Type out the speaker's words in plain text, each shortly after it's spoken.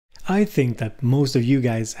I think that most of you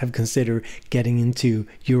guys have considered getting into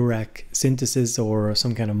EURORACK synthesis or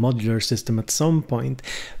some kind of modular system at some point,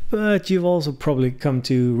 but you've also probably come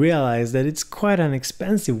to realize that it's quite an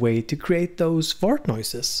expensive way to create those fart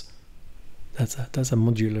noises. That's a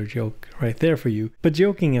modular joke right there for you. But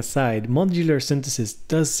joking aside, modular synthesis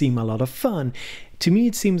does seem a lot of fun. To me,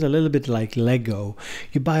 it seems a little bit like Lego.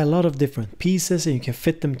 You buy a lot of different pieces and you can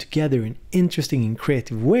fit them together in interesting and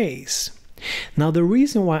creative ways. Now, the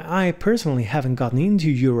reason why I personally haven't gotten into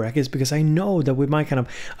EURORACK is because I know that with my kind of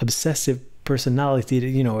obsessive personality that,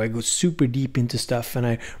 you know, I go super deep into stuff and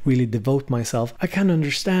I really devote myself, I can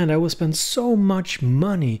understand I will spend so much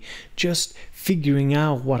money just figuring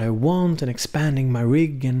out what I want and expanding my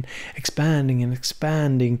rig and expanding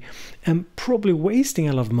and probably wasting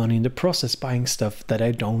a lot of money in the process buying stuff that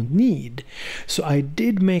I don't need. So I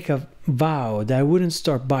did make a vow that I wouldn't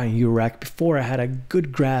start buying EURORACK before I had a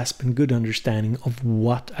good grasp and good understanding of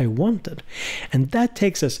what I wanted. And that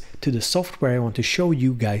takes us to the software I want to show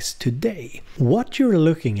you guys today. What you're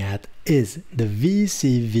looking at is the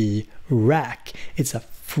Vcv Rack. It's a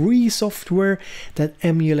free software that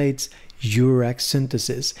emulates EURORACK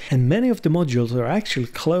synthesis, and many of the modules are actually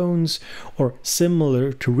clones or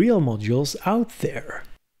similar to real modules out there.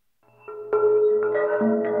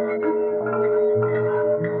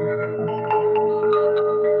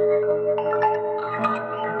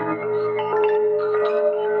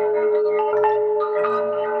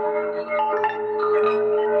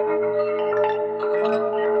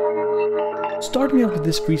 Starting out with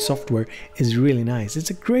this free software is really nice. It's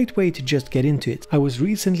a great way to just get into it. I was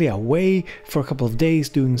recently away for a couple of days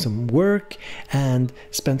doing some work and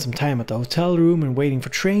spent some time at the hotel room and waiting for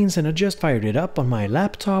trains, and I just fired it up on my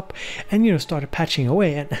laptop and, you know, started patching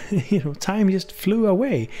away, and you know, time just flew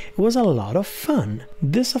away. It was a lot of fun.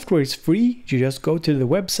 This software is free. You just go to the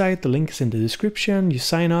website, the link is in the description, you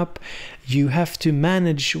sign up. You have to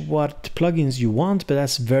manage what plugins you want, but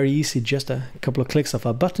that's very easy, just a couple of clicks of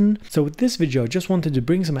a button. So with this video, I just wanted to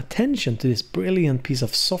bring some attention to this brilliant piece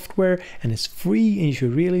of software, and it's free and you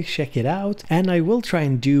should really check it out. And I will try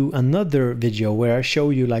and do another video where I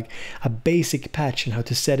show you like a basic patch and how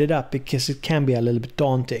to set it up, because it can be a little bit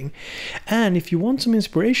daunting. And if you want some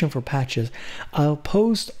inspiration for patches, I'll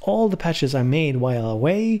post all the patches I made while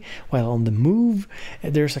away, while on the move.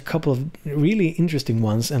 There's a couple of really interesting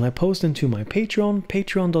ones, and I post them to my Patreon,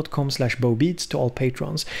 patreon.com/bowbeats, to all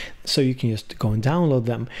patrons, so you can just go and download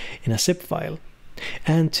them in a zip file.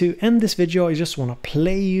 And to end this video, I just want to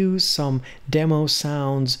play you some demo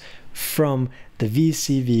sounds from the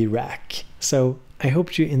Vcv Rack. So I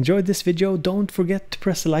hope you enjoyed this video. Don't forget to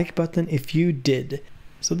press the like button if you did.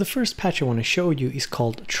 So the first patch I want to show you is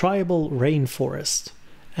called Tribal Rainforest,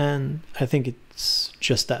 and I think it's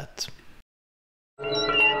just that.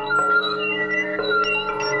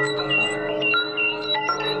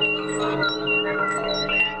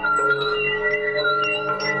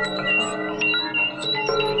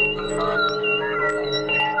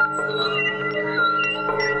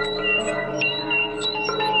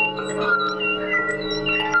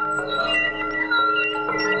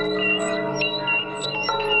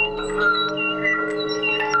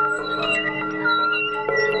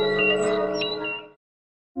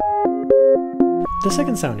 The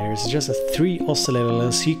second sound here is just a 3 oscillator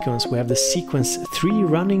little sequence. We have the sequence 3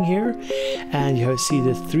 running here, and you see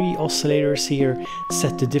the 3 oscillators here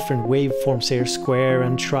set to different waveforms here, square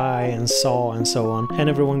and tri and saw and so on. And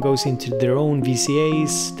everyone goes into their own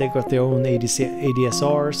VCAs, they got their own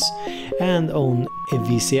ADSRs and own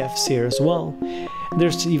VCFs here as well.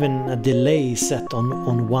 There's even a delay set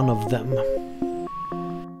on one of them.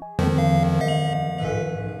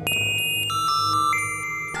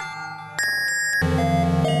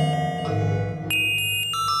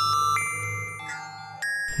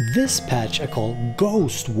 This patch I call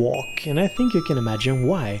Ghost Walk, and I think you can imagine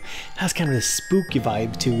why. It has kind of a spooky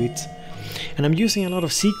vibe to it. And I'm using a lot of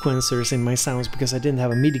sequencers in my sounds because I didn't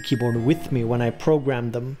have a MIDI keyboard with me when I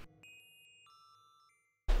programmed them.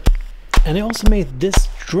 And I also made this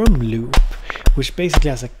drum loop, which basically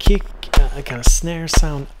has a kick, a kind of snare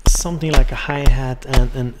sound, something like a hi-hat,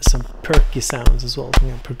 and some perky sounds as well,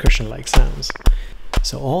 percussion-like sounds.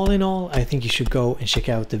 So all in all, I think you should go and check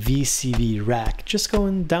out the Vcv Rack. Just go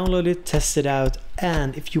and download it, test it out,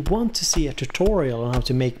 and if you want to see a tutorial on how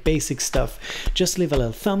to make basic stuff, just leave a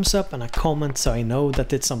little thumbs up and a comment so I know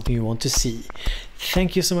that it's something you want to see.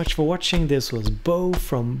 Thank you so much for watching. This was Bo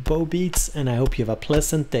from Bo Beats, and I hope you have a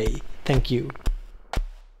pleasant day. Thank you.